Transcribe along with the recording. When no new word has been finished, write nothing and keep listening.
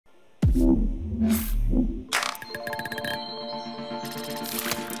What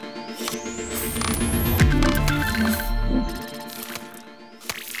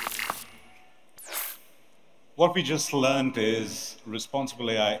we just learned is responsible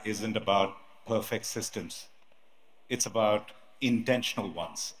AI isn't about perfect systems. It's about intentional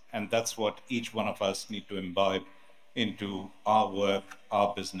ones. And that's what each one of us need to imbibe into our work,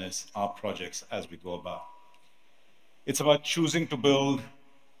 our business, our projects as we go about. It's about choosing to build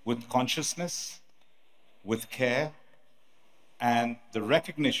with consciousness, with care, and the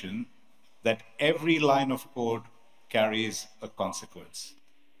recognition that every line of code carries a consequence.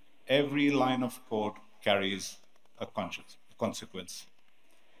 Every line of code carries a consequence.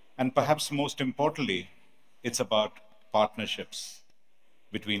 And perhaps most importantly, it's about partnerships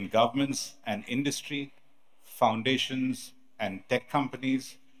between governments and industry, foundations and tech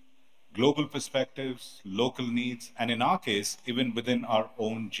companies, global perspectives, local needs, and in our case, even within our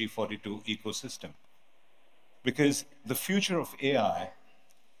own G42 ecosystem. Because the future of AI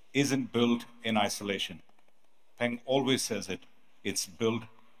isn't built in isolation. Peng always says it, it's built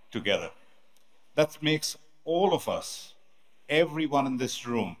together. That makes all of us, everyone in this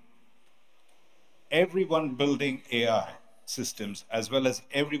room, everyone building AI systems, as well as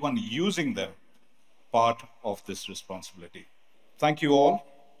everyone using them, part of this responsibility. Thank you all.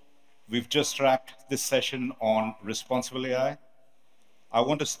 We've just wrapped this session on responsible AI. I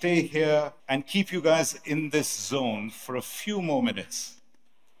want to stay here and keep you guys in this zone for a few more minutes.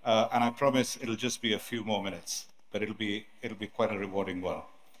 And I promise it'll just be a few more minutes, but it'll be quite a rewarding one.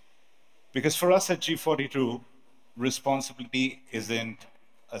 Because for us at G42, responsibility isn't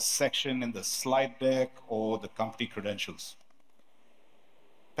a section in the slide deck or the company credentials.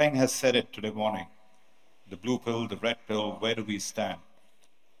 Peng has said it today morning. The blue pill, the red pill, where do we stand?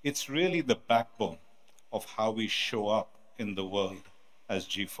 It's really the backbone of how we show up in the world as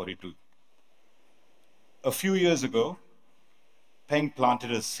G42. A few years ago, Peng planted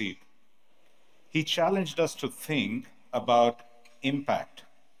a seed. He challenged us to think about impact.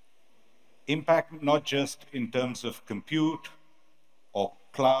 Impact not just in terms of compute or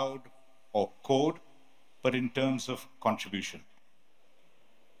cloud or code, but in terms of contribution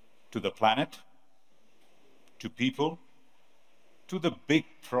to the planet, to people, to the big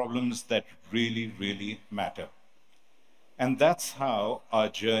problems that really, really matter. And that's how our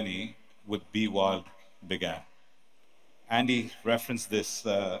journey with Be Wild began. Andy referenced this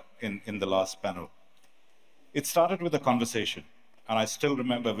in the last panel. It started with a conversation, and I still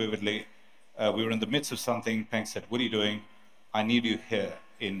remember vividly, we were in the midst of something. Peng said, "What are you doing? I need you here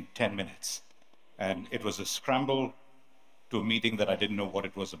in 10 minutes. And it was a scramble to a meeting that I didn't know what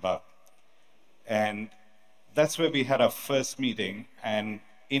it was about. And that's where we had our first meeting, and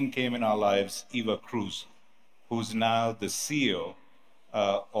in came in our lives Eva Cruz, who's now the CEO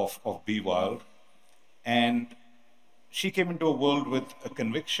of Be Wild. And she came into a world with a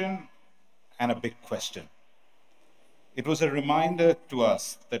conviction and a big question. It was a reminder to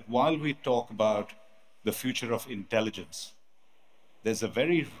us that while we talk about the future of intelligence, there's a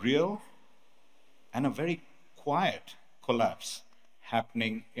very real and a very quiet collapse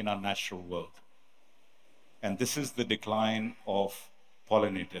happening in our natural world. And this is the decline of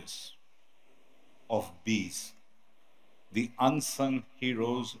pollinators, of bees, the unsung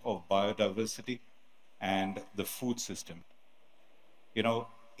heroes of biodiversity and the food system.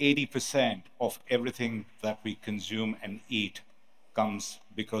 80% of everything that we consume and eat comes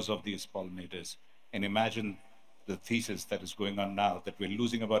because of these pollinators. And imagine the thesis that is going on now, that we're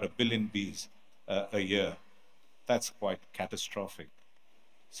losing about 1 billion bees a year. That's quite catastrophic.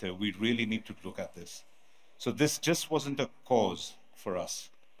 So we really need to look at this. So this just wasn't a cause for us.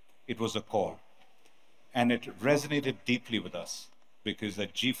 It was a call. And it resonated deeply with us, because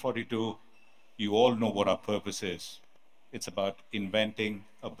at G42, you all know what our purpose is. It's about inventing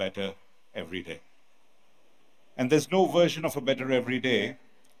a better every day. And there's no version of a better every day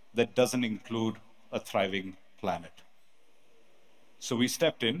that doesn't include a thriving planet. So we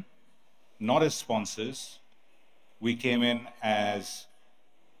stepped in, not as sponsors. We came in as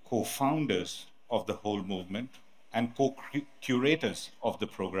co-founders of the whole movement and co-curators of the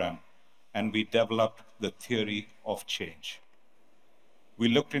program. And we developed the theory of change. We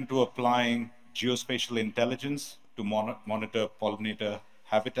looked into applying geospatial intelligence to monitor pollinator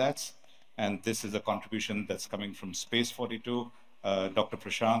habitats. And this is a contribution that's coming from Space42. Dr.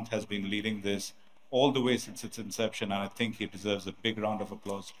 Prashant has been leading this all the way since its inception, and I think he deserves a big round of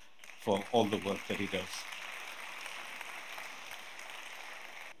applause for all the work that he does.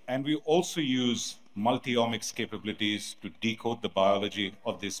 And we also use multi-omics capabilities to decode the biology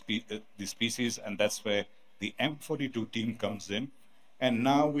of this species, and that's where the M42 team comes in. And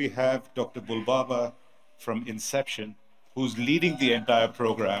now we have Dr. Bulbaba from Inception, who's leading the entire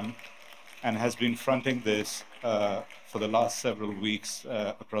program and has been fronting this for the last several weeks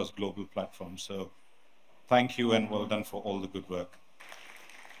across global platforms. So thank you and well done for all the good work.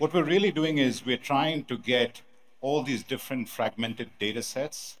 What we're really doing is we're trying to get all these different fragmented data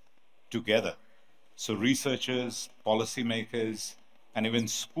sets together. So researchers, policymakers, and even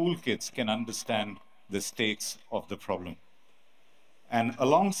school kids can understand the stakes of the problem. And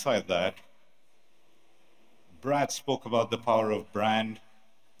alongside that, Brad spoke about the power of brand,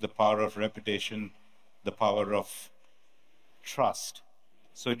 the power of reputation, the power of trust.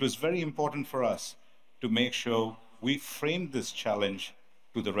 So it was very important for us to make sure we framed this challenge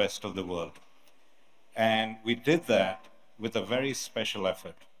to the rest of the world. And we did that with a very special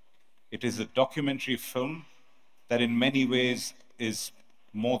effort. It is a documentary film that in many ways is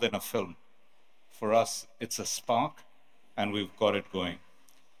more than a film. For us, it's a spark, and we've got it going.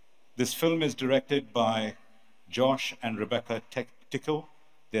 This film is directed by Josh and Rebecca Tickle.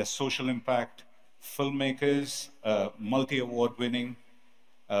 They're social impact filmmakers, multi-award winning.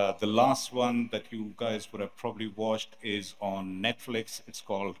 The last one that you guys would have probably watched is on Netflix. It's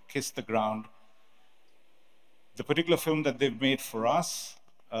called Kiss the Ground. The particular film that they've made for us,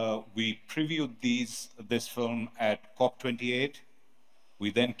 we previewed this film at COP28.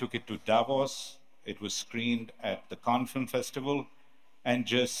 We then took it to Davos. It was screened at the Cannes Film Festival. And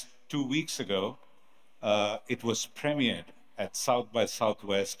just 2 weeks ago, it was premiered at South by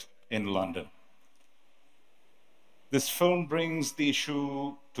Southwest in London. This film brings the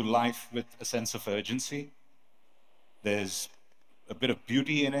issue to life with a sense of urgency. There's a bit of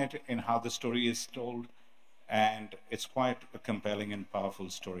beauty in it, in how the story is told, and it's quite a compelling and powerful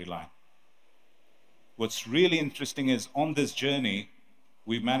storyline. What's really interesting is on this journey,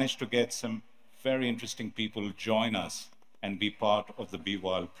 we managed to get some very interesting people join us and be part of the Be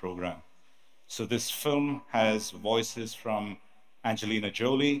Wild program. So this film has voices from Angelina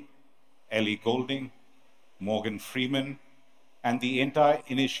Jolie, Ellie Goulding, Morgan Freeman, and the entire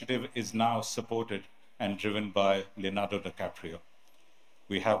initiative is now supported and driven by Leonardo Dicaprio.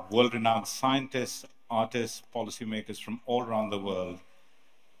 We have world-renowned scientists, artists, policymakers from all around the world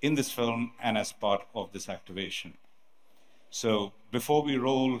in this film and as part of this activation. So before we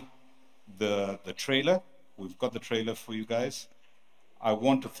roll the trailer, we've got the trailer for you guys, I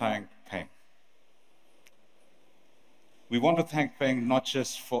want to thank Peng. We want to thank Peng not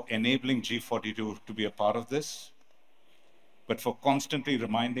just for enabling G42 to be a part of this, but for constantly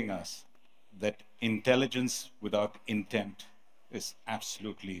reminding us that intelligence without intent is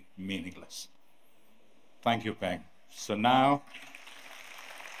absolutely meaningless. Thank you, Peng. So now,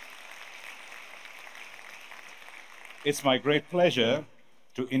 it's my great pleasure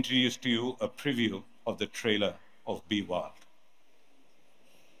to introduce to you a preview of the trailer of Be Wild.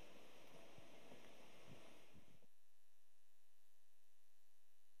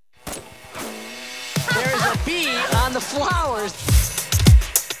 There's a bee on the flowers.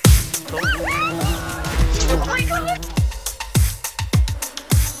 Oh my God!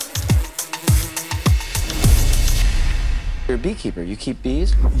 You're a beekeeper. You keep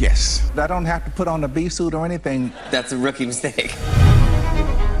bees? Yes. I don't have to put on a bee suit or anything. That's a rookie mistake.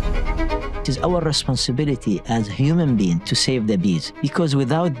 It is our responsibility as a human being to save the bees, because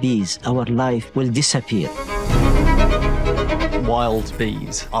without bees, our life will disappear. Wild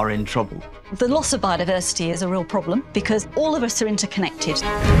bees are in trouble. The loss of biodiversity is a real problem because all of us are interconnected.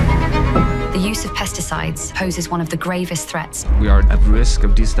 The use of pesticides poses one of the gravest threats. We are at risk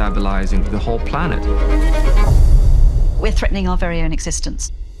of destabilizing the whole planet. We're threatening our very own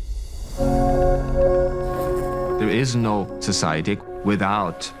existence. There is no society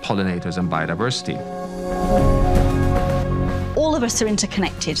without pollinators and biodiversity. All of us are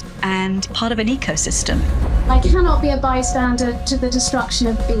interconnected and part of an ecosystem. I cannot be a bystander to the destruction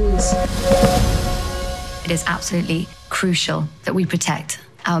of bees. It is absolutely crucial that we protect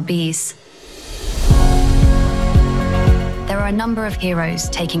our bees. There are a number of heroes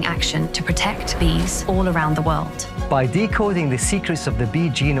taking action to protect bees all around the world. By decoding the secrets of the bee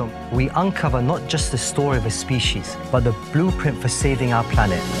genome, we uncover not just the story of a species, but the blueprint for saving our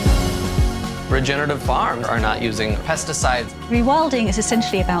planet. Regenerative farms are not using pesticides. Rewilding is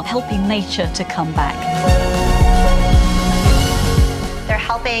essentially about helping nature to come back. They're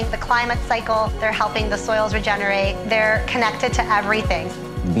helping the climate cycle, they're helping the soils regenerate, they're connected to everything.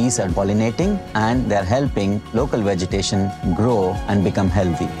 Bees are pollinating and they're helping local vegetation grow and become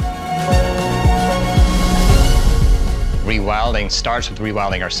healthy. Rewilding starts with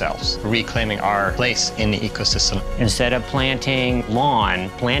rewilding ourselves, reclaiming our place in the ecosystem. Instead of planting lawn,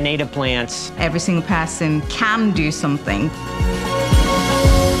 plant native plants. Every single person can do something.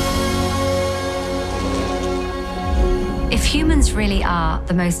 humans really are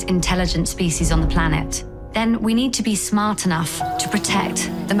the most intelligent species on the planet, then we need to be smart enough to protect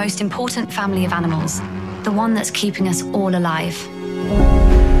the most important family of animals, the one that's keeping us all alive.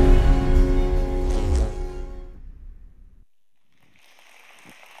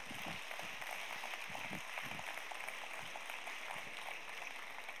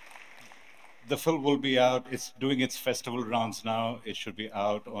 The film will be out. It's doing its festival rounds now. It should be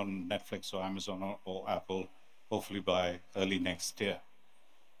out on Netflix or Amazon or Apple, hopefully by early next year.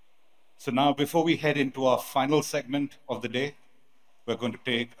 So now, before we head into our final segment of the day, we're going to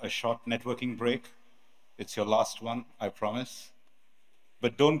take a short networking break. It's your last one, I promise.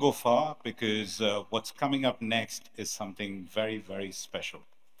 But don't go far, because what's coming up next is something very, very special.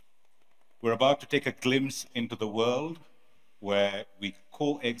 We're about to take a glimpse into the world where we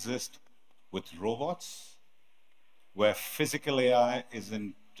coexist with robots, where physical AI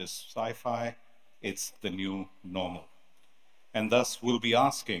isn't just sci-fi, it's the new normal. And thus we'll be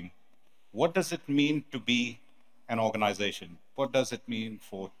asking, what does it mean to be an organization? What does it mean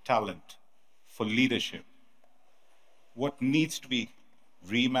for talent, for leadership? What needs to be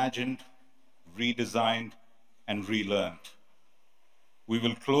reimagined, redesigned, and relearned? We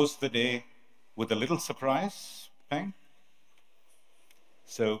will close the day with a little surprise thing.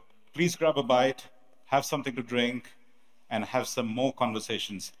 So please grab a bite, have something to drink, and have some more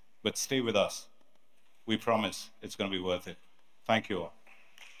conversations, but stay with us. We promise it's going to be worth it. Thank you all.